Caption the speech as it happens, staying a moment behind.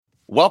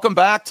Welcome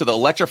back to the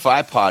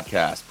Electrify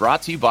Podcast,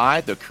 brought to you by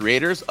the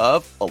creators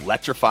of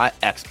Electrify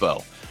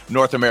Expo,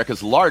 North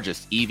America's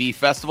largest EV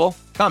festival,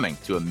 coming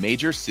to a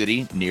major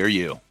city near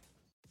you.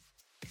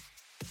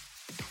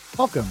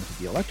 Welcome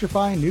to the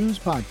Electrify News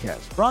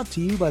Podcast, brought to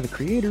you by the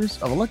creators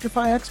of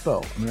Electrify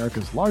Expo,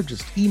 America's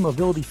largest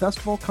e-mobility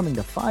festival, coming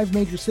to 5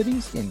 major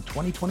cities in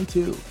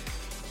 2022.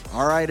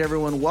 All right,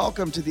 everyone,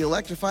 welcome to the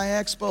Electrify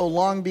Expo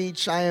Long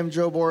Beach. I am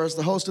Joe Boris,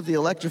 the host of the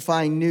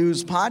Electrify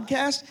News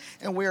Podcast,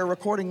 and we are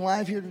recording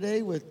live here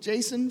today with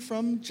Jason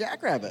from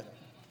JackRabbit.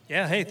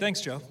 Yeah, hey,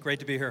 thanks, Joe. Great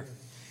to be here.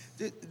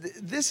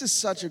 This is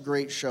such a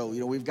great show.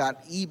 You know, we've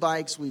got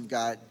e-bikes, we've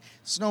got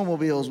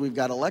snowmobiles, we've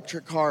got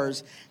electric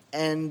cars,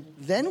 and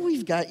then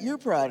we've got your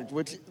product,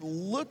 which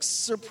looks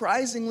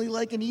surprisingly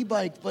like an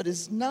e-bike, but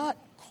is not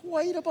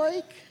quite a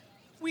bike.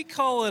 We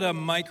call it a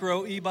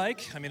micro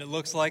e-bike. I mean, it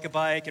looks like a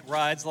bike, it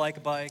rides like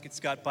a bike,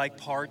 it's got bike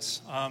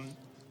parts.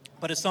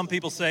 But as some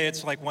people say,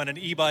 it's like when an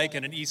e-bike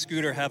and an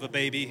e-scooter have a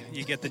baby,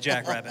 you get the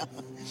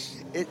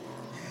JackRabbit.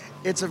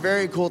 It's a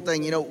very cool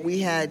thing. You know,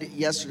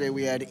 yesterday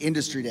we had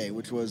Industry Day,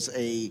 which was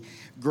a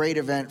great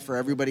event for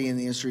everybody in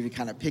the industry to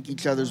kind of pick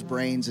each other's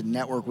brains and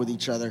network with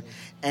each other.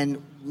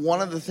 And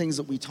one of the things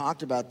that we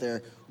talked about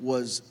there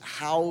was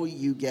how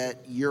you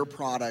get your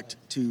product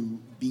to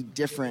be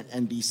different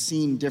and be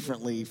seen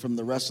differently from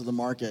the rest of the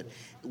market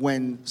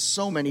when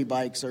so many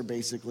bikes are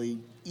basically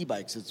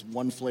e-bikes. It's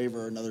one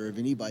flavor or another of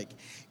an e-bike.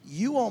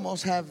 You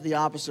almost have the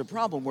opposite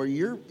problem where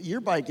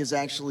your bike is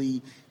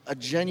actually a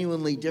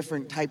genuinely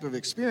different type of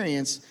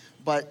experience,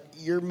 but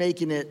you're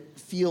making it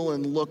feel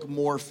and look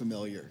more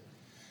familiar.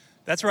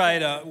 That's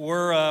right.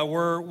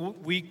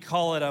 We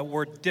call it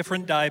we're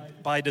different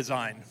by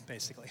design,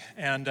 basically.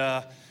 And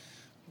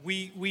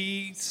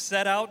we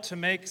set out to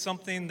make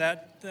something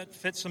that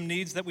fits some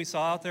needs that we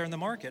saw out there in the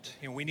market.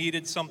 You know, we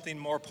needed something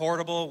more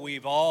portable.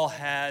 We've all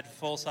had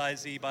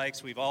full-size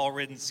e-bikes. We've all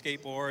ridden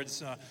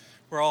skateboards.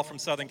 We're all from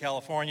Southern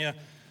California.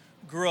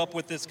 Grew up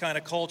with this kind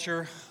of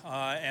culture,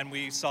 and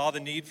we saw the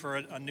need for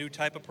a new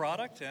type of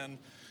product,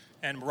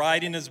 and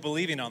riding is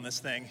believing on this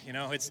thing. You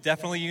know, it's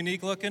definitely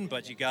unique looking,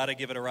 but you got to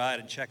give it a ride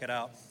and check it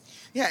out.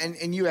 Yeah,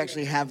 and you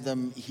actually have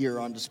them here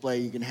on display.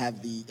 You can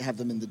have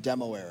them in the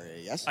demo area,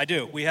 yes? I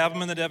do. We have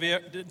them in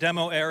the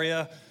demo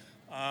area.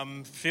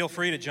 Feel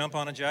free to jump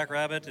on a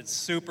JackRabbit. It's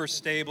super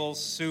stable,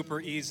 super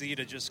easy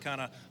to just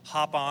kind of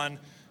hop on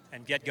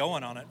and get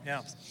going on it,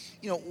 yeah.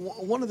 You know,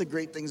 one of the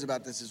great things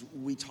about this is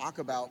we talk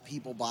about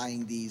people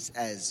buying these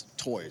as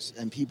toys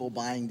and people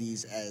buying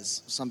these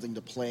as something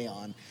to play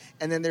on.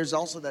 And then there's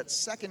also that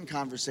second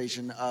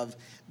conversation of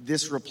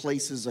this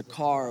replaces a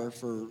car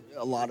for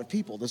a lot of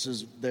people. This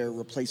is their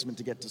replacement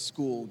to get to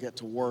school, get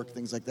to work,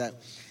 things like that.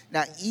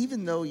 Now,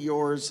 even though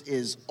yours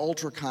is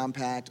ultra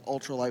compact,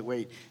 ultra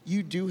lightweight,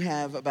 you do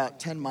have about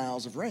 10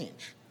 miles of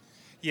range.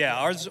 Yeah,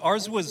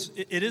 ours was.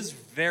 It is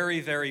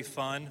very, very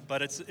fun,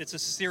 but it's a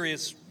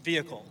serious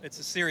vehicle. It's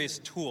a serious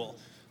tool.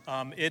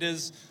 It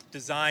is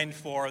designed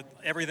for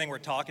everything we're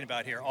talking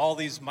about here. All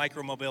these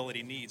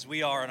micromobility needs.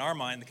 We are, in our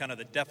mind,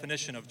 the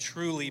definition of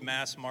truly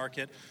mass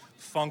market,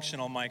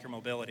 functional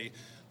micromobility.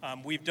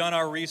 We've done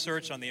our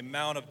research on the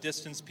amount of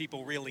distance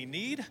people really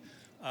need,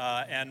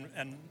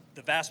 and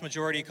the vast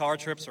majority of car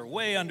trips are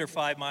way under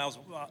 5 miles.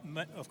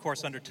 Of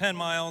course, under 10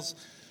 miles.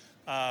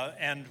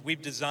 And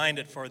we've designed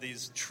it for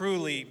these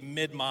truly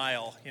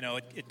mid-mile. You know,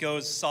 it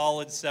goes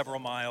solid several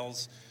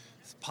miles,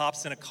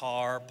 pops in a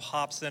car,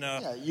 pops in a...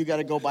 Yeah, you got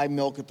to go buy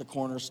milk at the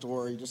corner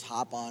store. You just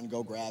hop on,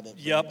 go grab it.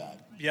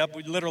 Yep.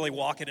 We literally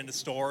walk it into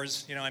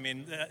stores. You know, I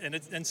mean,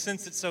 and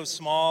since it's so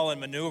small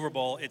and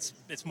maneuverable,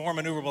 it's more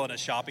maneuverable than a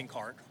shopping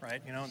cart,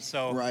 right? You know, and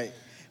so right.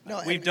 No,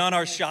 we've done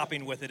our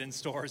shopping with it in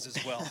stores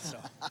as well. So.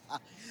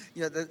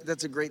 You know,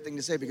 that's a great thing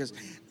to say because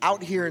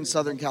out here in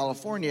Southern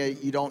California,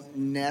 you don't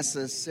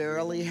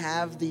necessarily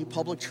have the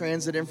public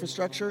transit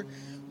infrastructure,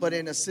 but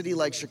in a city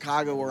like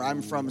Chicago, where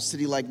I'm from, a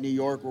city like New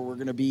York, where we're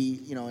going to be,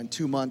 you know, in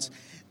 2 months,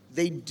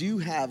 they do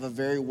have a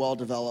very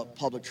well-developed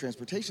public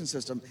transportation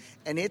system,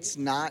 and it's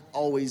not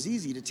always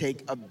easy to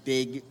take a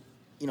big,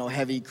 you know,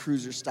 heavy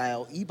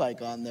cruiser-style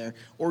e-bike on there,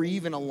 or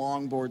even a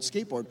longboard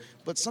skateboard.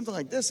 But something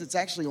like this, it's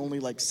actually only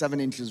like 7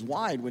 inches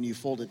wide when you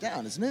fold it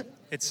down, isn't it?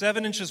 It's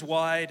 7 inches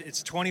wide.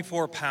 It's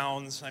 24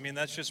 pounds. I mean,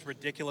 that's just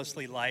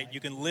ridiculously light. You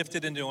can lift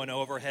it into an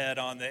overhead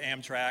on the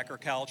Amtrak or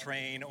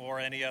Caltrain or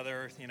any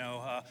other, you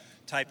know,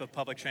 type of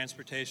public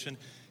transportation.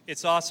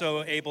 It's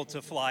also able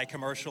to fly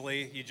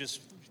commercially. You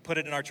just put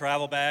it in our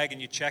travel bag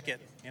and you check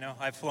it. You know,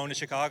 I've flown to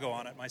Chicago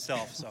on it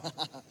myself. So.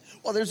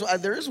 Well,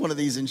 there is one of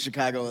these in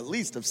Chicago at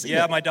least. I've seen it.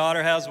 Yeah, my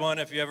daughter has one.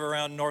 If you're ever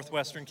around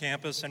Northwestern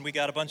campus, and we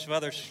got a bunch of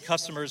other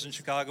customers in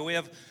Chicago. We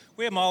have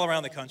them all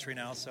around the country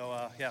now.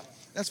 So yeah.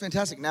 That's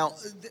fantastic. Now,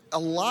 a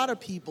lot of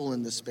people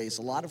in this space,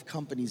 a lot of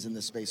companies in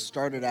this space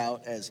started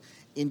out as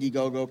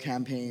Indiegogo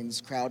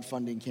campaigns,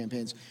 crowdfunding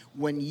campaigns.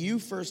 When you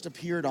first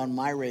appeared on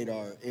my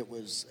radar, it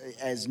was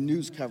as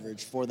news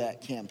coverage for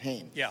that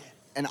campaign. Yeah.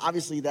 And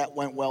obviously that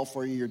went well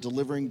for you. You're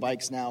delivering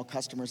bikes now,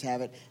 customers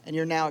have it, and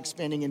you're now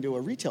expanding into a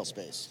retail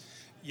space.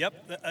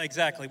 Yep,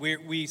 exactly.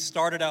 We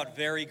started out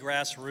very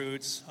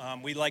grassroots.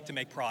 We like to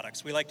make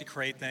products. We like to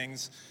create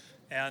things.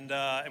 And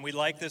we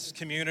like this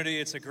community.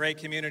 It's a great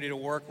community to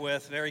work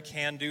with, very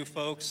can-do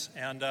folks.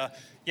 And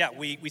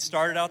we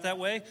started out that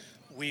way.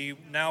 We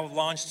now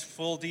launched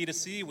full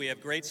D2C. We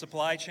have great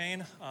supply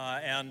chain.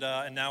 And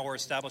now we're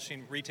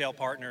establishing retail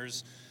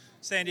partners,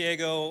 San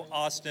Diego,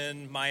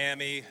 Austin,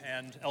 Miami,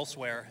 and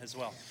elsewhere as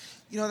well.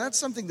 You know, that's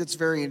something that's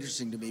very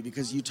interesting to me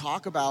because you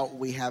talk about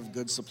we have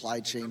good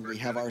supply chain, we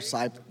have our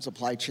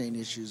supply chain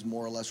issues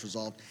more or less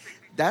resolved.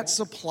 That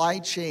supply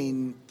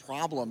chain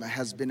problem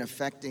has been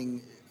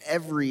affecting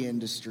every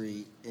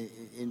industry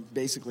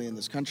basically in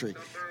this country.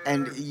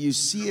 And you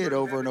see it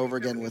over and over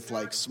again with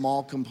like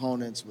small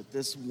components, with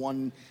this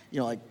one,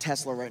 like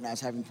Tesla right now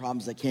is having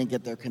problems. They can't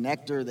get their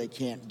connector, they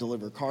can't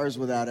deliver cars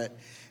without it.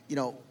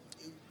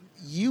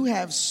 You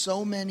have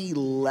so many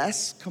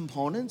less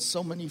components,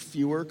 so many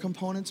fewer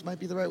components might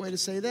be the right way to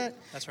say that.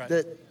 That's right.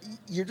 That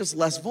you're just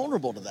less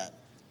vulnerable to that.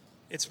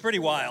 It's pretty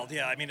wild,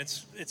 yeah. I mean,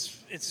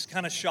 it's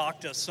kind of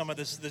shocked us, some of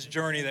this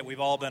journey that we've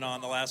all been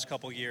on the last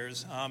couple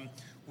years.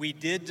 We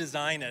did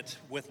design it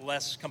with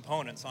less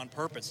components on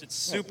purpose. It's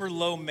super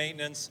low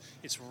maintenance.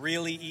 It's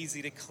really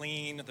easy to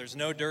clean. There's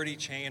no dirty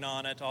chain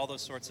on it, all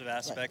those sorts of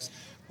aspects.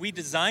 Right. We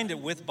designed it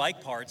with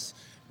bike parts.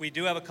 We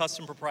do have a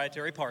custom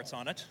proprietary parts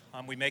on it.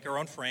 We make our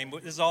own frame.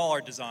 This is all our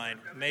design,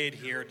 made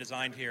here,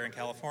 designed here in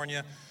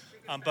California.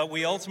 But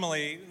we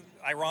ultimately,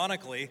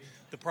 ironically,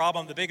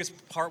 the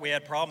biggest part we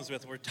had problems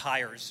with were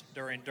tires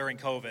during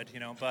COVID,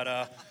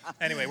 But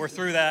anyway, we're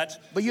through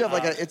that. But you have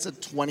it's a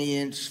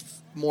 20-inch,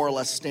 more or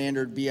less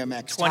standard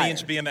BMX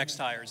 20-inch BMX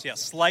tires, yes.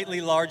 Slightly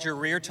larger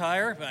rear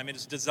tire. I mean,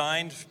 it's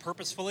designed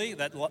purposefully.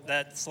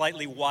 That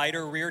slightly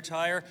wider rear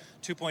tire,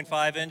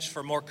 2.5-inch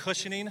for more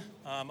cushioning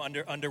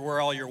under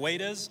where all your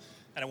weight is,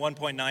 and a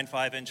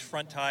 1.95-inch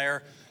front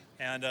tire.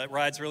 And it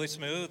rides really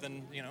smooth,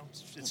 and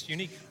it's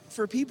unique.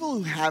 For people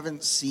who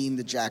haven't seen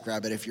the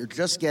JackRabbit, if you're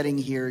just getting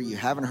here, you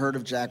haven't heard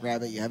of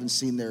JackRabbit, you haven't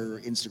seen their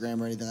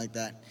Instagram or anything like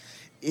that,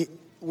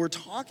 we're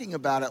talking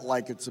about it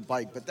like it's a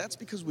bike, but that's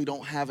because we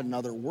don't have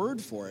another word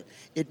for it.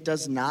 It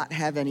does not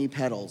have any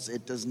pedals.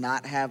 It does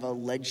not have a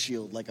leg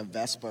shield like a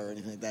Vespa or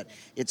anything like that.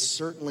 It's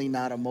certainly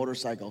not a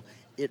motorcycle.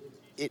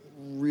 It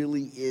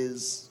really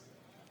is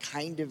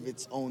kind of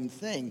its own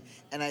thing.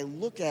 And I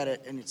look at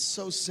it and it's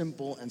so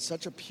simple and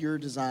such a pure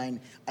design,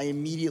 I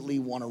immediately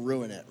want to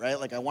ruin it, right?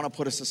 Like I want to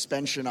put a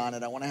suspension on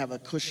it. I want to have a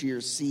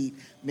cushier seat,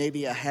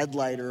 maybe a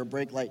headlight or a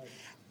brake light.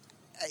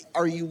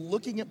 Are you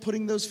looking at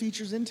putting those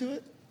features into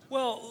it?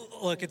 Well,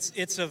 look,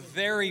 it's a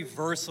very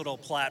versatile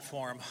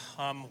platform.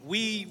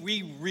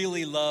 We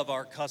really love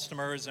our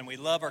customers, and we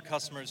love our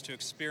customers to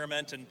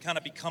experiment and kind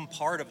of become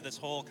part of this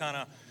whole kind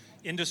of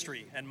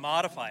industry and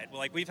modify it.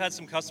 Like we've had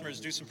some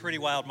customers do some pretty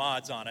wild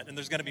mods on it, and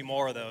there's going to be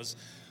more of those.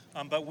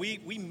 But we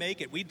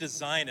make it, we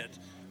design it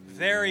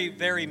very,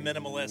 very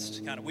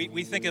minimalist. Kind of,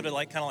 we think of it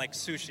like kind of like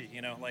sushi,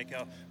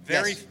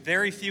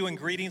 very few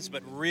ingredients,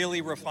 but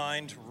really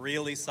refined,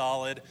 really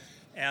solid.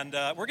 And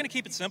we're going to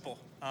keep it simple.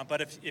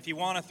 But if you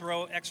want to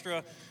throw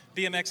extra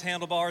BMX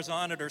handlebars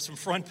on it or some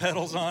front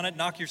pedals on it,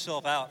 knock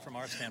yourself out from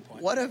our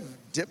standpoint. What a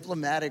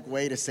diplomatic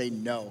way to say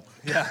no.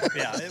 Yeah.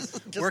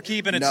 We're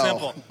keeping it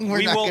simple.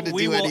 We're not going to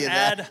do any of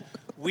that.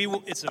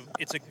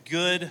 It's a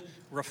good,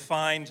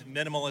 refined,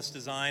 minimalist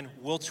design.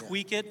 We'll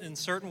tweak it in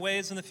certain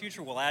ways in the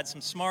future. We'll add some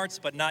smarts,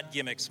 but not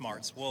gimmick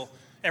smarts.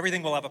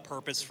 Everything will have a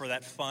purpose for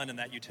that fun and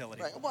that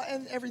utility. Right. Well,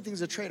 and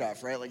everything's a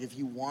trade-off, right? Like if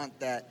you want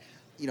that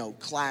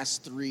class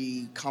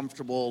 3,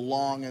 comfortable,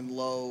 long and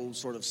low,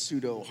 sort of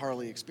pseudo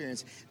Harley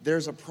experience,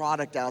 there's a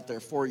product out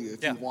there for you.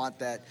 If you want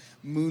that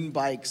moon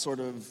bike sort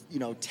of,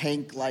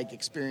 tank-like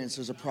experience,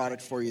 there's a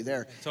product for you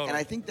there. Totally. And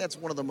I think that's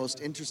one of the most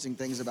interesting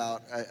things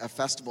about a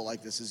festival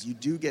like this is you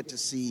do get to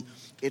see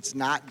it's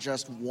not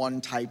just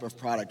one type of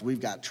product. We've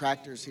got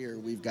tractors here,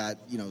 we've got,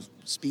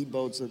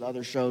 speedboats at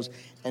other shows,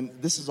 and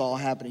this is all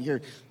happening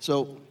here.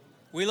 So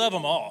we love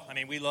them all. I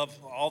mean, we love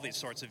all these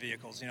sorts of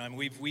vehicles.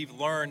 We've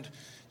learned,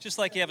 just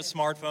like you have a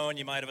smartphone,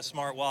 you might have a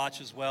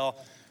smartwatch as well.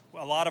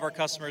 A lot of our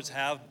customers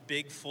have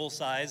big,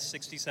 full-size,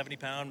 60,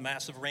 70-pound,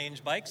 massive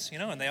range bikes,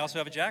 and they also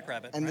have a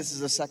JackRabbit. And this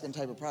is a second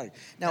type of product.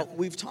 Now,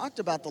 we've talked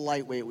about the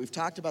lightweight. We've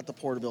talked about the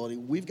portability.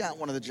 We've got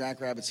one of the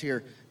JackRabbits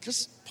here.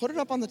 Just put it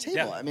up on the table.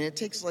 Yeah. I mean, it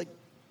takes,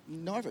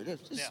 no effort.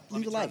 Just leave it live.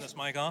 Let me turn this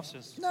mic off.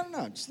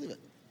 No, just leave it.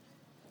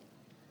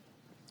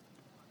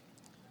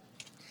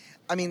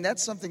 I mean,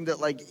 that's something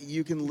that,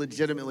 you can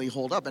legitimately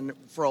hold up. And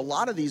for a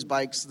lot of these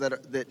bikes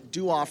that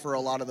do offer a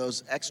lot of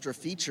those extra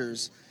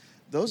features,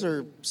 those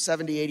are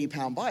 70,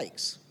 80-pound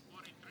bikes.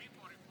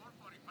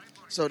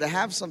 So to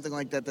have something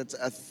like that that's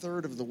a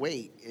third of the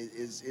weight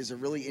is a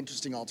really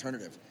interesting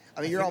alternative.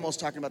 I mean, you're almost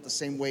talking about the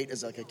same weight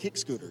as like a kick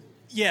scooter.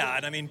 Yeah,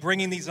 and I mean,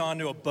 bringing these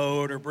onto a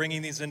boat or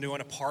bringing these into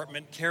an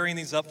apartment, carrying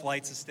these up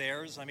flights of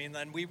stairs, I mean,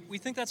 then we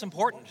think that's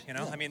important,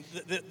 Yeah. I mean,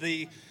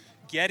 the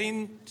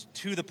getting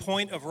to the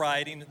point of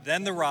riding,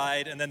 then the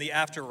ride, and then the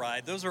after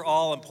ride, those are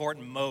all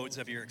important modes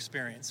of your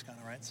experience, kind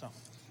of, right? So,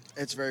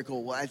 It's very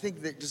cool. Well, I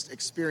think that just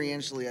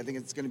experientially, I think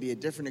it's going to be a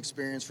different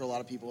experience for a lot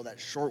of people. That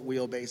short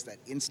wheelbase, that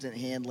instant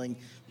handling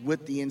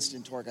with the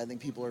instant torque, I think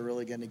people are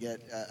really going to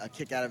get a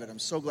kick out of it. I'm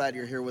so glad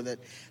you're here with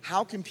it.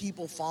 How can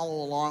people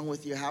follow along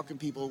with you? How can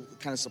people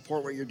kind of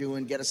support what you're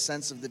doing, get a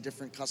sense of the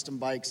different custom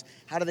bikes?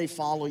 How do they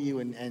follow you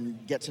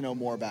and get to know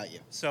more about you?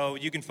 So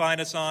you can find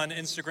us on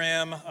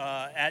Instagram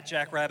at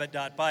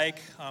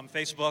JackRabbit.bike,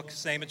 Facebook,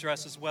 same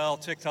address as well,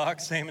 TikTok,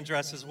 same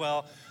address as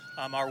well.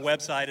 Our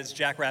website is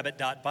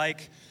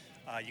JackRabbit.bike.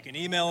 You can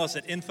email us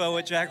at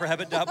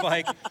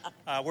info@jackrabbit.bike.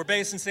 We're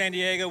based in San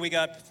Diego. We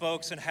got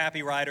folks and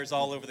happy riders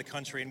all over the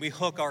country, and we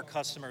hook our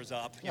customers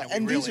up.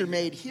 These are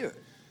made here.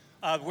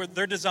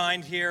 They're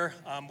designed here.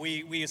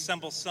 We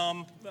assemble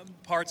some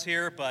parts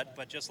here,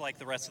 but just like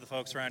the rest of the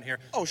folks around here.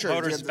 Oh, sure.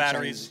 Motors,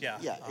 batteries,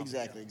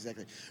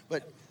 exactly.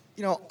 But,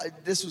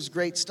 this was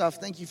great stuff.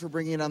 Thank you for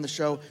bringing it on the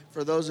show.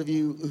 For those of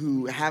you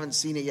who haven't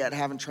seen it yet,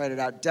 haven't tried it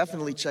out,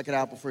 definitely check it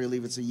out before you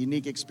leave. It's a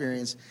unique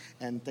experience,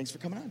 and thanks for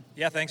coming on.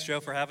 Yeah, thanks, Joe,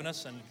 for having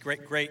us, and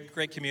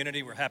great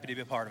community. We're happy to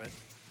be a part of it.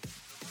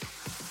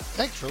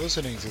 Thanks for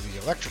listening to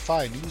the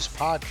Electrify News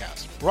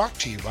Podcast, brought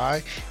to you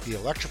by the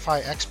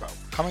Electrify Expo,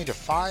 coming to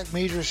 5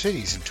 major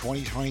cities in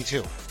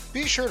 2022.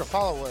 Be sure to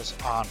follow us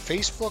on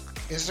Facebook,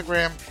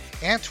 Instagram,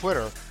 and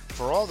Twitter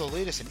for all the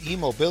latest in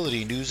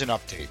e-mobility news and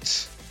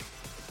updates.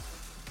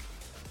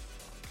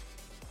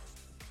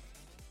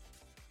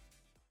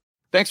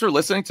 Thanks for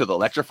listening to the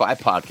Electrify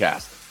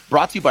Podcast,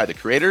 brought to you by the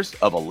creators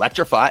of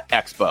Electrify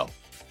Expo.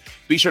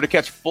 Be sure to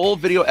catch full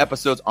video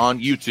episodes on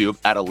YouTube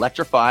at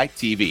Electrify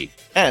TV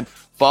and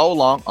follow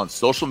along on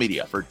social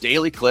media for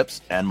daily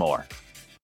clips and more.